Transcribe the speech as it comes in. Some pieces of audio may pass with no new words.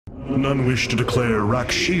None wish to declare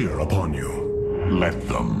Rakshir upon you. Let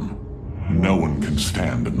them. No one can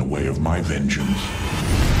stand in the way of my vengeance.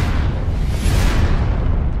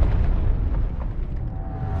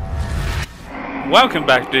 Welcome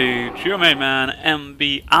back, dudes. Your main man,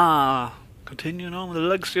 MBR. Continuing on with the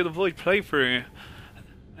Legacy of the Void playthrough.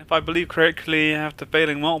 If I believe correctly, after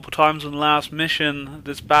failing multiple times on the last mission,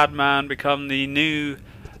 this bad man become the new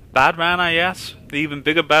bad man, I guess. The even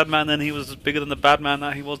bigger bad man than he was, bigger than the bad man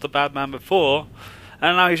that he was the bad man before.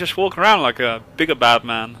 And now he's just walking around like a bigger bad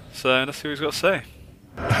man. So let's see what he's got to say.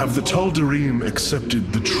 Have the Tal'Darim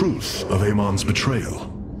accepted the truth of Amon's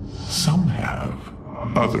betrayal? Some have.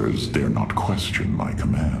 Others dare not question my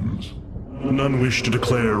commands. None wish to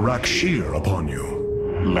declare Rakshir upon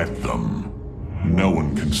you. Let them. No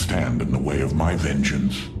one can stand in the way of my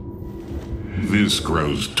vengeance. This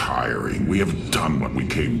grows tiring. We have done what we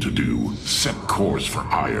came to do. Set course for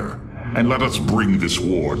Ire, and let us bring this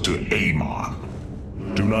war to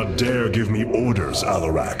Amon. Do not dare give me orders,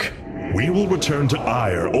 Alarak. We will return to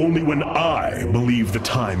Ire only when I believe the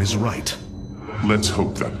time is right. Let's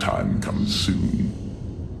hope that time comes soon.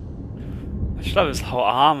 I just love his whole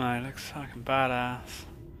armor, it looks fucking badass.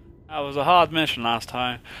 That was a hard mission last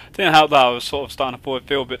time. Didn't help that I was sort of starting to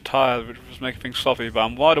feel a bit tired, which was making things sloppy, but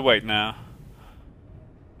I'm wide awake now.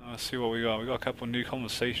 Let's see what we got. We got a couple of new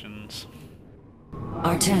conversations.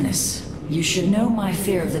 Artanis, you should know my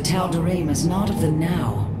fear of the Tal'Darim is not of the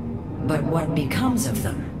now, but what becomes of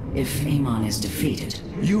them if Amon is defeated.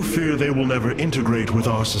 You fear they will never integrate with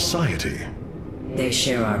our society. They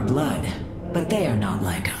share our blood, but they are not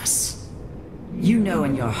like us. You know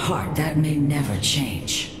in your heart that may never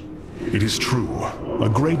change. It is true. A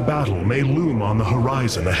great battle may loom on the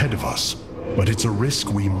horizon ahead of us, but it's a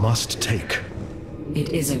risk we must take. It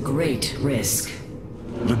is a great risk.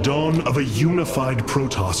 The dawn of a unified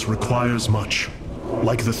Protoss requires much.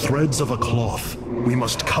 Like the threads of a cloth, we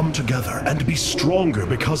must come together and be stronger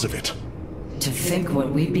because of it. To think what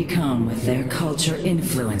we become with their culture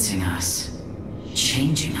influencing us,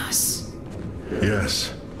 changing us.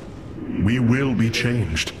 Yes, we will be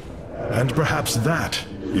changed. And perhaps that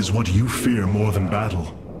is what you fear more than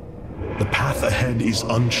battle. The path ahead is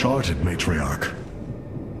uncharted, Matriarch.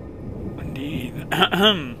 Indeed.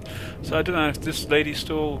 So I don't know if this lady's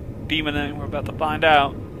still demoning. We're about to find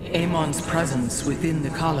out. Amon's presence within the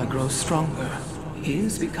Kala grows stronger. He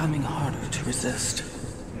is becoming harder to resist.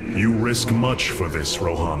 You risk much for this,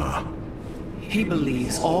 Rohana. He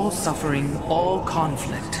believes all suffering, all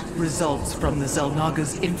conflict, results from the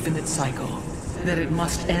Xel'Naga's infinite cycle. That it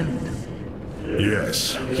must end.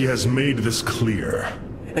 Yes, he has made this clear.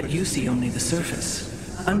 But you see only the surface.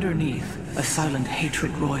 Underneath, a silent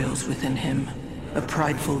hatred roils within him. A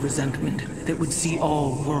prideful resentment that would see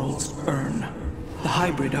all worlds burn. The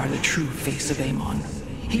hybrid are the true face of Amon.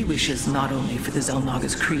 He wishes not only for the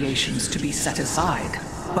Xel'Naga's creations to be set aside,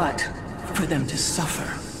 but for them to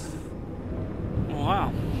suffer. Wow.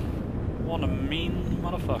 What a mean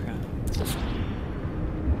motherfucker.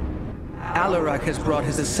 Alarak has brought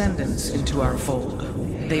his ascendants into our fold.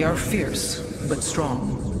 They are fierce, but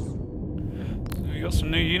strong. We got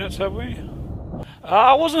some new units, have we?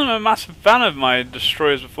 I wasn't a massive fan of my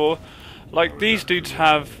destroyers before. Like, these dudes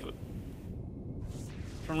have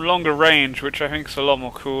from longer range, which I think is a lot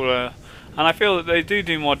more cooler. And I feel that they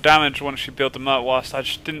do more damage once you build them up, whilst I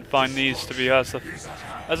just didn't find these to be as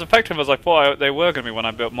effective as I thought they were going to be when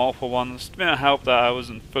I built multiple ones. It didn't help that I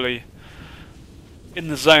wasn't fully in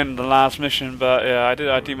the zone in the last mission, but yeah,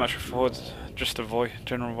 I do much prefer just a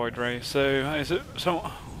general void ray. So is it so?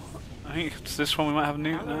 I think it's this one we might have a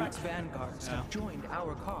new. Alarak's vanguards have joined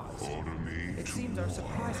our cause. It seems our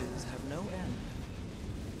surprises have no end.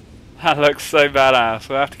 That looks so badass.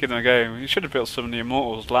 We'll have to give them a go. You should have built some of the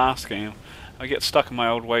Immortals last game. I get stuck in my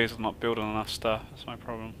old ways of not building enough stuff. That's my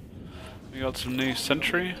problem. We got some new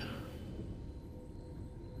sentry.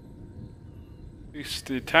 Boost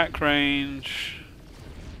the attack range.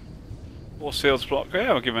 Or seals block.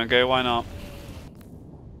 Yeah, we'll give it a go. Why not?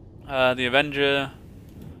 The Avenger.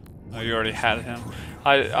 Oh, you already had him.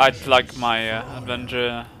 I like my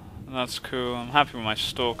Avenger. That's cool. I'm happy with my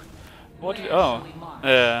Stalk. What did? Oh,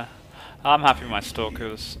 yeah. I'm happy with my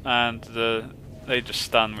Stalkers, and they just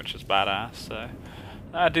stun, which is badass. So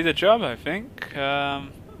that did the job, I think. So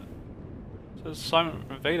assignment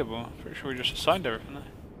available. Pretty sure we just assigned everything there.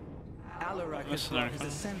 Alarak has brought his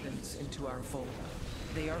ascendants into our fold.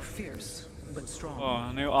 They are fierce, but strong. Oh,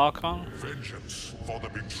 a new Archon. Vengeance for the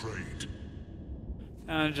betrayed.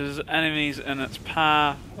 Damages enemies in its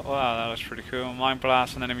path. Wow, that looks pretty cool. Mind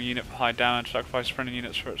blast an enemy unit for high damage. Sacrifice friendly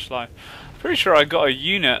units for its life. Pretty sure I got a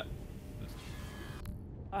unit.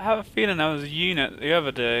 I have a feeling there was a unit the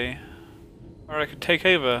other day where I could take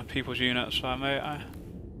over people's units. So I can't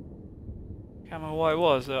remember what it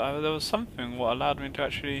was. There was something what allowed me to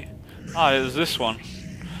actually. Ah, it was this one.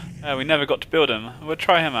 We never got to build him. We'll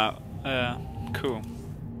try him out. Cool.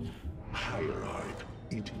 Hierarch,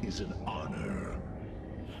 it is an honor.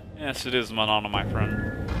 Yes, it is an honor, my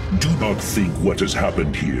friend. Do not think what has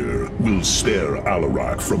happened here will spare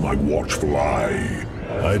Alarak from my watchful eye.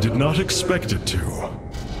 I did not expect it to.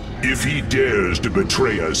 If he dares to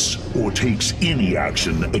betray us or takes any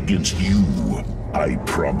action against you, I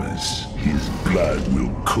promise his blood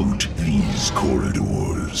will coat these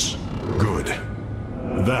corridors. Good.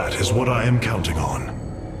 That is what I am counting on.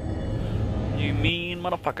 You mean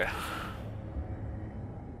motherfucker.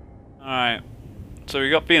 Alright. So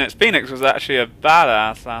we got Phoenix. Phoenix was actually a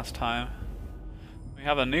badass last time. We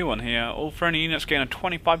have a new one here. All friendly units gain a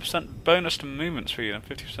 25% bonus to movement speed and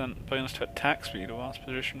 50% bonus to attack speed whilst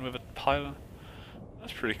positioned with a pilot.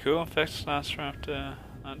 That's pretty cool. Effects StarCraft,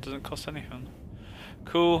 that doesn't cost anything.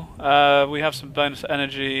 Cool. We have some bonus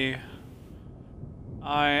energy.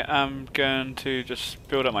 I am going to just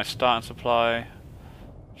build up my starting supply.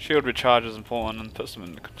 Shield recharge is important and put some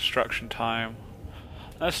in the construction time.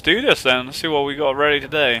 Let's do this then. Let's see what we got ready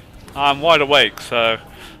today. I'm wide awake, so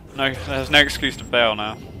there's no excuse to bail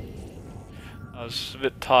now. I was a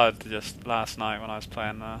bit tired just last night when I was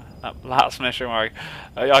playing that last mission where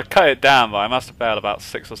I cut it down, but I must have bailed about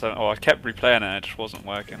 6 or 7. Or I kept replaying it, it just wasn't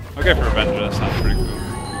working. I'll go for Avenger. That sounds pretty cool.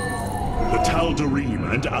 The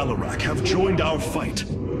Tal'Darim and Alarak have joined our fight,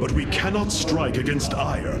 but we cannot strike against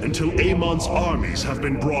Ire until Amon's armies have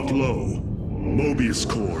been brought low. Mobius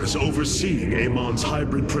Corps is overseeing Amon's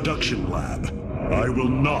hybrid production lab. I will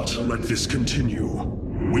not let this continue.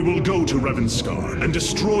 We will go to Revanskar and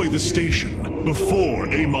destroy the station before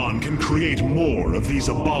Amon can create more of these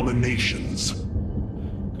abominations.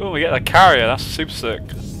 Cool, we get a carrier, that's super sick.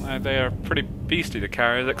 They are pretty beastly, the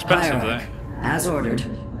carriers, expensive though. As ordered.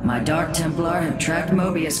 My Dark Templar have tracked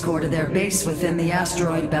Mobius Corps to their base within the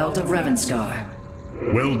asteroid belt of Revanskar.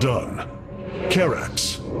 Well done.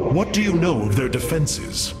 Karax, what do you know of their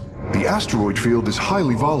defenses? The asteroid field is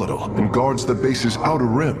highly volatile and guards the base's outer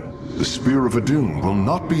rim. The Spear of Adun will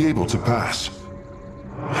not be able to pass.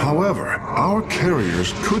 However, our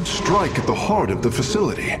carriers could strike at the heart of the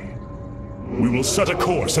facility. We will set a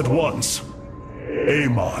course at once.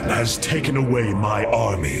 Amon has taken away my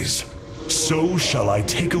armies. So shall I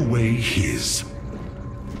take away his.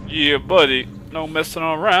 Yeah, buddy. No messing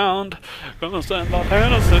around. Gonna send my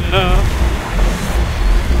Hennessy now.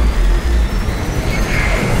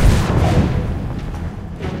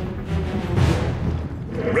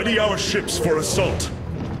 Ready our ships for assault.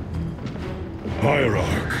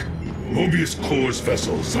 Hierarch, Mobius Corps'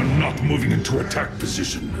 vessels are not moving into attack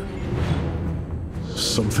position.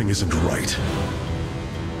 Something isn't right.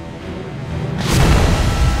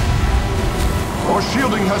 Our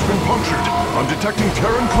shielding has been punctured. I'm detecting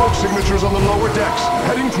Terran cloak signatures on the lower decks,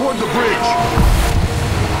 heading toward the bridge.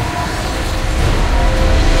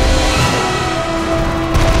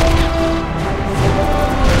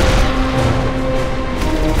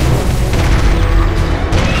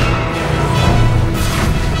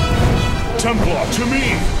 Templar, to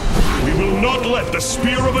me! We will not let the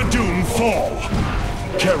Spear of Adun fall!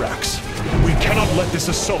 Karax, we cannot let this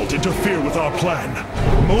assault interfere with our plan.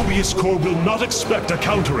 Mobius Corps will not expect a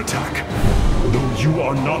counterattack. Though you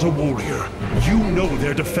are not a warrior, you know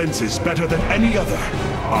their defenses better than any other.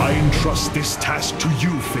 I entrust this task to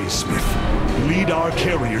you, Facesmith. Lead our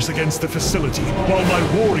carriers against the facility, while my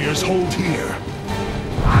warriors hold here.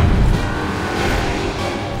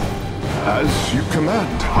 As you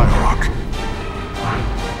command, Hierarch.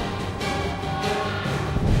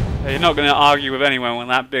 You're not going to argue with anyone when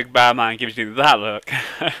that big bad man gives you that look.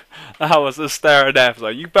 That was the stare of death.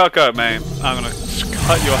 Like, you back up, man. I'm going to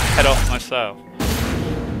cut your head off myself.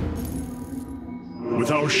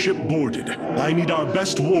 With our ship boarded, I need our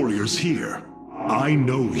best warriors here. I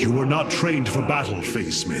know you are not trained for battle,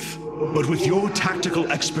 Facesmith, but with your tactical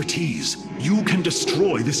expertise, you can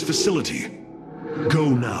destroy this facility. Go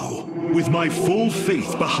now, with my full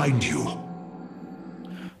faith behind you.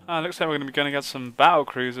 Looks like we're going to be going against some battle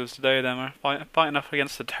cruisers today then. We're fighting up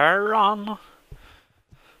against the Terran.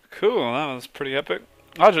 Cool, that was pretty epic.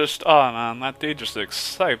 Oh man, that dude just looks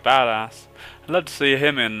so badass. I'd love to see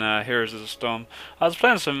him in Heroes of the Storm. I was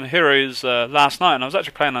playing some Heroes last night, and I was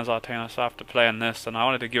actually playing as Artanis after playing this, and I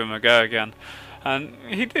wanted to give him a go again. And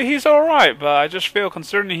he's alright, but I just feel,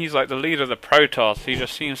 considering he's like the leader of the Protoss, he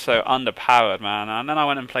just seems so underpowered, man. And then I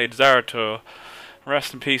went and played Zeratul,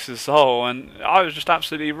 rest in peace his soul, and I was just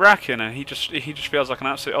absolutely wrecking, and he just feels like an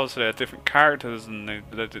absolute, obviously they're different characters and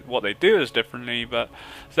what they do is differently, but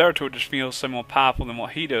Zeratul just feels so more powerful than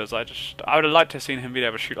what he does. I would have liked to have seen him be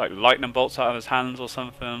able to shoot like lightning bolts out of his hands or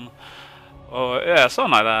something, or yeah,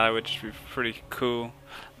 something like that. It would just be pretty cool.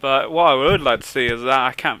 But what I would like to see is that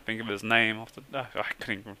I can't think of his name off the. I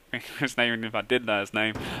couldn't even think of his name even if I did know his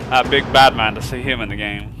name. Big Bad Man, to see him in the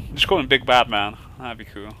game. Just call him Big Bad Man. That'd be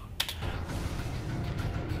cool.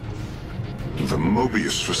 The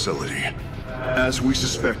Mobius facility. As we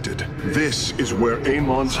suspected, this is where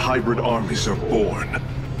Amon's hybrid armies are born.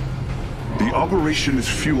 The operation is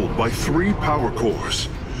fueled by 3 power cores.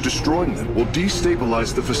 Destroying them will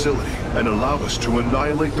destabilize the facility and allow us to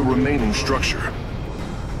annihilate the remaining structure.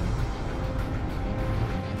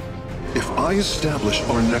 If I establish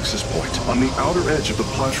our nexus point on the outer edge of the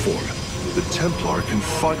platform, the Templar can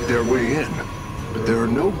fight their way in. But there are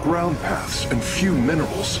no ground paths and few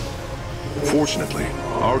minerals. Fortunately,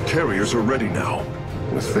 our carriers are ready now.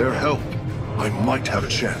 With their help, I might have a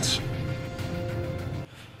chance.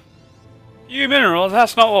 You minerals,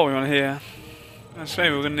 that's not what we want to hear. I'd say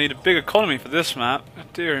we're going to need a big economy for this map.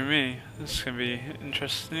 Dear me, this is going to be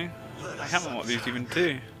interesting. I can't remember what these even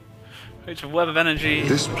do. Creates a web of energy.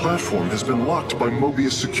 This platform has been locked by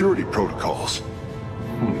Mobius security protocols.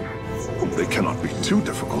 They cannot be too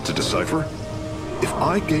difficult to decipher. If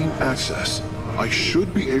I gain access, I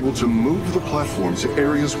should be able to move the platform to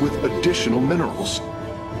areas with additional minerals.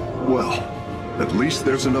 Well, at least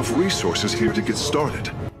there's enough resources here to get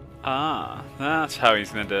started. Ah, that's how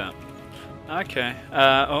he's gonna do it. Okay.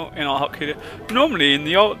 Oh, you know what hotkey do? Normally in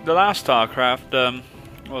the last StarCraft,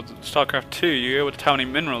 well, StarCraft 2, you were able to tell how many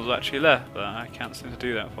minerals actually left, but I can't seem to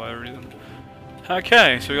do that for whatever reason.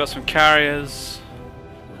 Okay, so we got some carriers.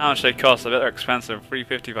 How much they cost? I bet they're expensive.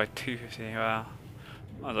 350 by 250. Wow.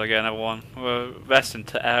 Might as well get another one. We're destined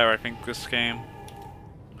to air, I think, this game.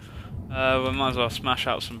 We might as well smash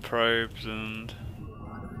out some probes and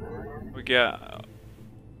we get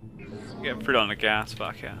pretty on the gas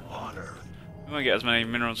back here. We won't get as many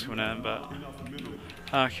minerals coming in, but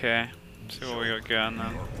okay. Let's see what we got going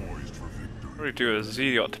then. Probably do a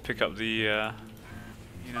Zediot to pick up the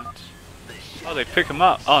units. Oh, they pick them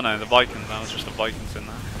up. Oh no, the Vikings. That was just the Vikings in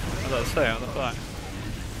there. I was about to say, what the fuck?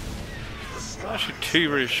 I'm not actually too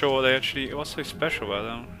really sure they actually. What's so special about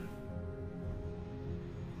them?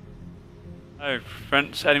 Oh,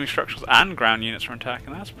 prevents enemy structures and ground units from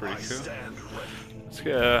attacking. That's pretty cool. Let's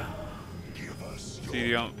get a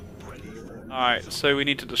Zediot. Alright, so we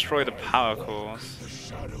need to destroy the power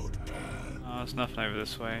cores. Oh, there's nothing over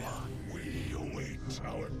this way.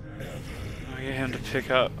 I get him to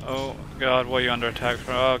pick up. Oh god, what are you under attack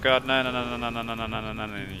for? Oh god, no, no, no, no, no, no, no, no, no, no,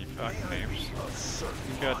 no, you fucking noobs.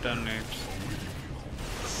 You goddamn noobs.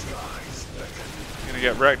 He's gonna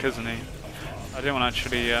get wrecked, isn't he? I didn't want to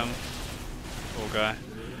actually, poor guy.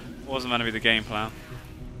 It wasn't meant to be the game plan.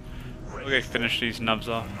 We'll go finish these nubs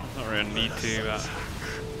off. Not really need to, but...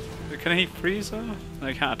 Can he freeze though?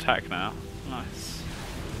 They can't attack now. Nice.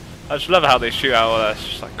 I just love how they shoot out all that. It's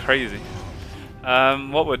just like crazy.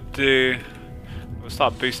 What we'll do... We'll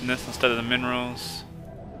start boosting this instead of the minerals.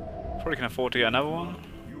 Probably can afford to get another one.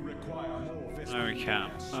 No, we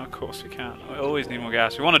can't. Oh, of course we can't. We always need more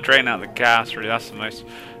gas. We want to drain out the gas. Really, that's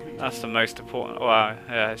the most important. Wow.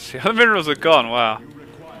 Yeah. See, the minerals are gone. Wow.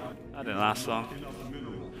 That didn't last long.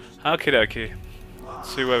 Okie dokie.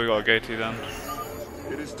 Let's see where we gotta go to then.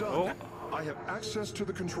 It is done. Oh. I have access to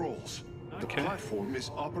the controls. Okay. The platform is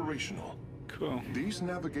operational. Cool. These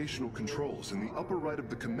navigational controls in the upper right of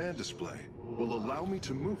the command display will allow me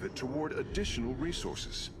to move it toward additional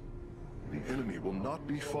resources. The enemy will not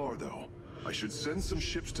be far though. I should send some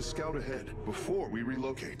ships to scout ahead before we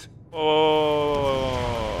relocate. Oh,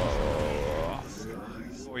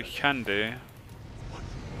 what we can do.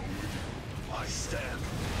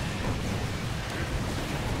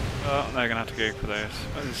 Oh, they're gonna have to go for those.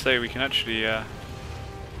 As I say, we can actually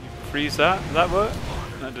freeze that. Did that work?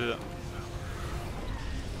 That did it.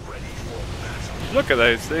 Look at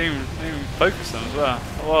those. They even focus them as well.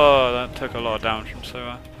 Whoa, that took a lot of damage from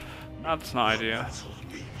Soa. That's not ideal.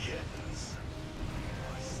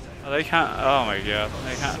 Oh, they can't. Oh my god,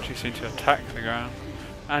 they can't actually seem to attack the ground.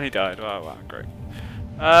 And he died. Wow, wow, great.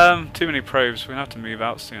 Too many probes. We're gonna have to move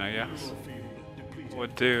out soon, I guess. What we'll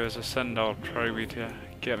do is send our probey to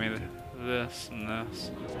get me this and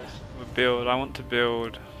this. We'll build. I want to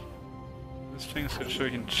build this thing so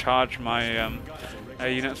we can charge my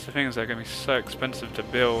units. The thing is, they're gonna be so expensive to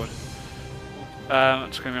build.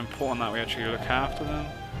 It's gonna be important that we actually look after them.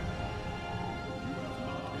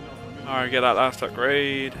 Alright, get that last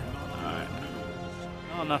upgrade. Alright.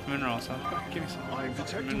 Not enough minerals. Give me some I am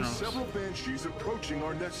detecting minerals. several banshees approaching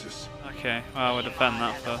our nexus. Okay, well we'll defend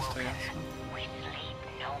that first, I guess.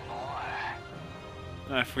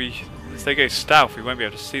 No, if they go stealth, we won't be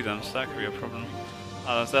able to see them, so that could be a problem.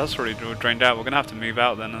 Oh, that's already drained out. We're gonna have to move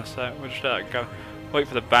out then in a sec. We'll just go wait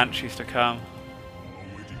for the banshees to come.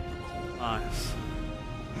 Nice.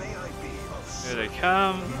 Here they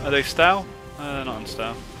come. Are they stealth? They're not in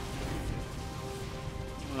stealth.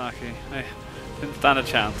 Lucky. They didn't stand a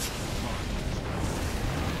chance.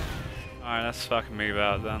 Alright, let's fucking move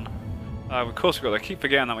out then. Of course we've got to keep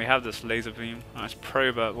forgetting that we have this laser beam. Nice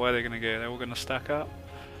probe up. Where are they going to go? They're all going to stack up.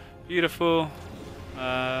 Beautiful.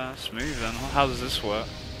 Smooth then. How does this work?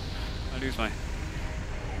 I lose my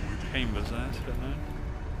chambers there. It's a bit annoying.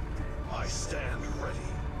 I stand ready.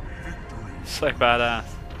 So badass.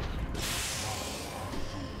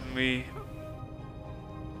 We...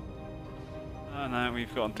 Oh no,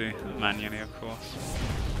 we've got to do it manually, of course.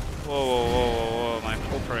 Whoa, whoa, whoa, whoa, whoa, my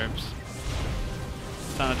poor probes.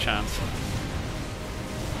 Stand a chance.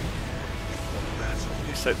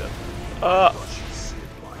 You say that. Oh!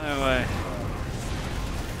 No way.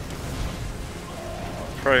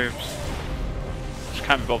 Probes. Just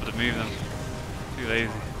can't be bothered to move them. Too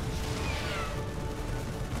lazy.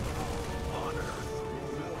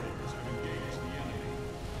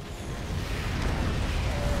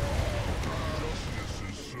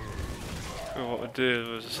 So what we'll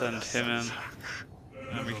do is send him in,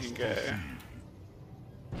 and we can go.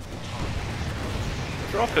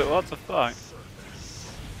 Drop it, what the fuck?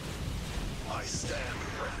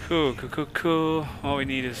 Cool, cool, cool, cool. All we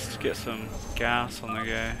need is to get some gas on the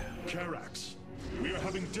go. Karax, we are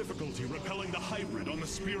having difficulty repelling the hybrid on the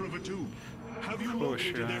Spear of Adun. Have you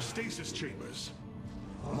located their stasis chambers?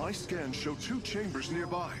 My scans show 2 chambers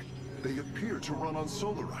nearby. They appear to run on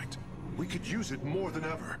solarite. We could use it more than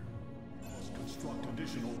ever.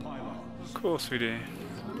 Of course we do.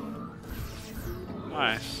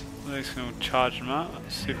 Nice. We're just gonna charge them up.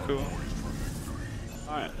 That's super cool.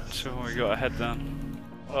 Alright, so what we got ahead then?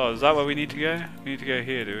 Oh, is that where we need to go? We need to go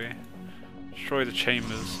here, do we? Destroy the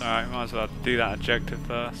chambers. Alright, might as well do that objective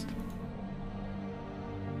first.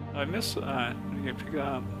 I missed. Alright, let me go pick that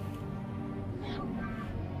up.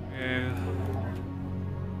 Yeah.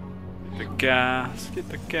 Get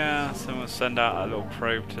the gas, and we'll send out a little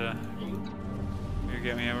probe to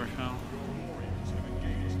get me everything.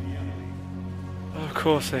 Oh, of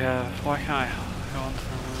course they have. Why can't I go on to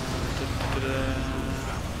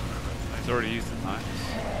He's already used it, nice.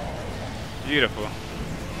 Beautiful.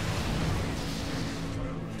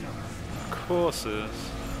 Of course it is.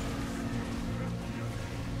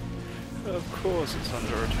 Of course it's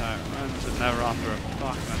under attack. When is it never under a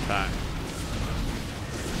fucking attack?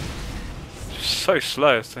 Just so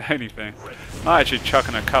slow, it's the only thing. I'm actually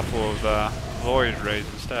chucking a couple of void rays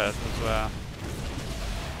instead as well.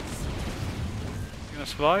 You gonna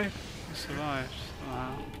survive? You survived.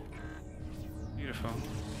 Wow. Beautiful.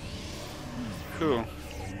 Cool.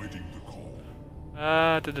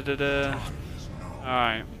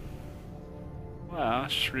 Alright. Well,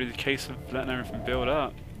 it's just really the case of letting everything build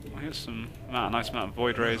up. Here's some nice amount of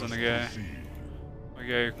void rays on the go. We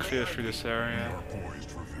go clear through this area.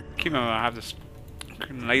 Keep in mind I have this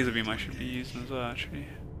laser beam I should be using as well actually.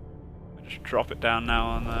 I'll just drop it down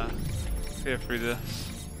now and clear through this.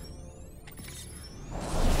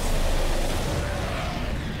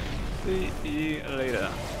 See you later.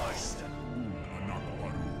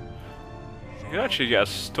 You could actually get a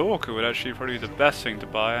stalker, would actually probably be the best thing to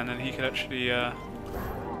buy, and then he could actually you'd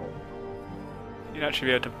actually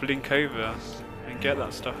be able to blink over and get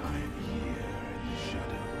that stuff.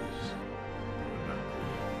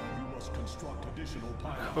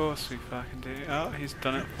 Of course we fucking do. Oh, he's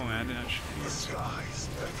done it for me, I didn't actually.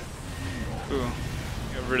 Cool.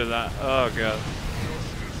 Get rid of that. Oh god.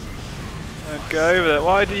 Don't go over there.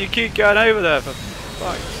 Why do you keep going over there, for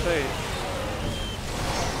fuck's sake?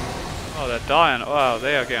 Oh, they're dying. Wow,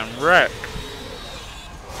 they are getting wrecked.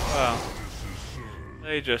 Wow.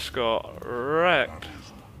 They just got wrecked.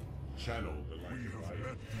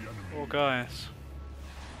 Poor guys.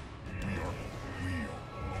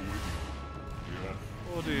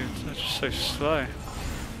 Poor dudes, they're just so slow.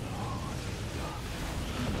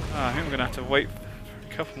 Ah, I think we're gonna have to wait for a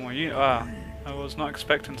couple more units. Ah, I was not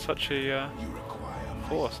expecting such a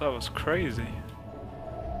force. That was crazy.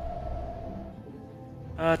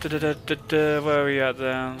 Where are we at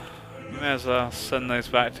then? May as well send those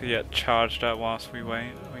back to get charged up whilst we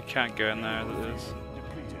wait. We can't go in there, that is.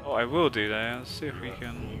 What I will do there, let's see if we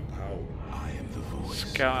can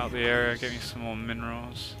scout out the area, get me some more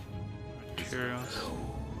minerals, materials.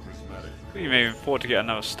 You may even afford to get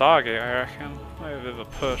another Stargate, I reckon. Maybe a bit of a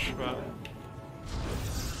push, but...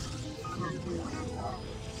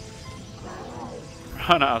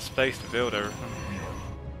 Run out of space to build everything.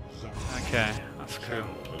 Okay, that's cool.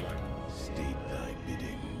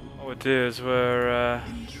 What we'll do is we'll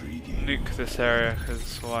nuke this area,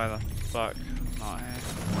 because why the fuck not here?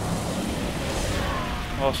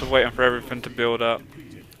 We're also waiting for everything to build up.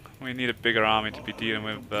 We need a bigger army to be dealing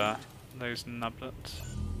with those nublets.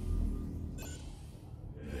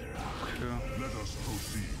 Cool.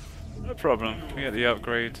 No problem, we get the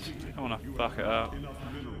upgrades. I don't want to fuck it up.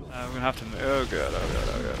 We're gonna have to. Oh god, oh god,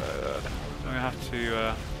 oh god, oh god. I'm gonna have to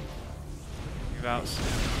move out soon.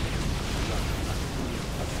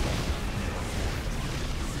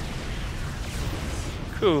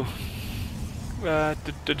 Cool. Where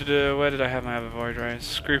did I have my other void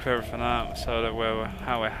rays? Group everything up so that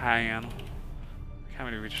how we're hanging. I can't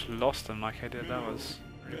believe we just lost them like I did. That was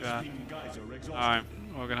pretty bad. Alright,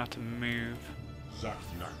 we're gonna have to move. So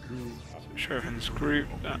sure everything's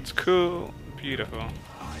grouped. That's cool. Beautiful.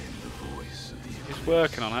 He's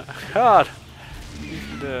working on it. God! You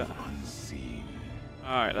can do it.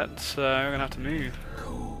 Alright, we're gonna have to move.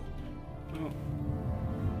 Oh.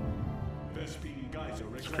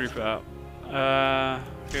 Let's group it up.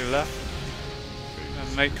 Go left.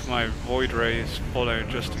 And make my void rays follow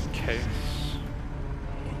just in case.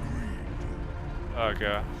 Oh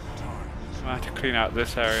god. I have to clean out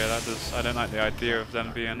this area. I don't like the idea of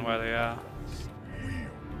them being where they are. I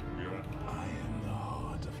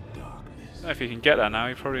don't know if he can get that now.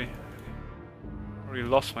 He probably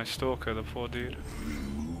lost my stalker, the poor dude.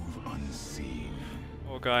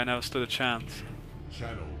 Poor guy never stood a chance.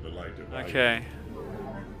 Okay.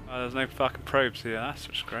 There's no fucking probes here. That's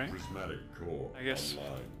just great. I guess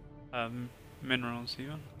minerals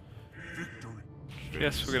even.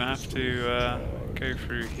 Guess we're gonna have to go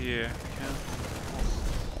through here. Yeah.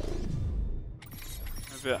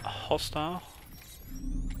 A bit hostile.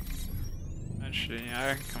 Actually, I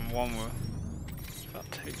reckon one will. I'll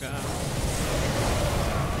take that out.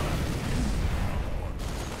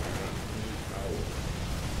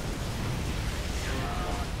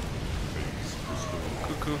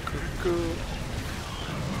 Cool.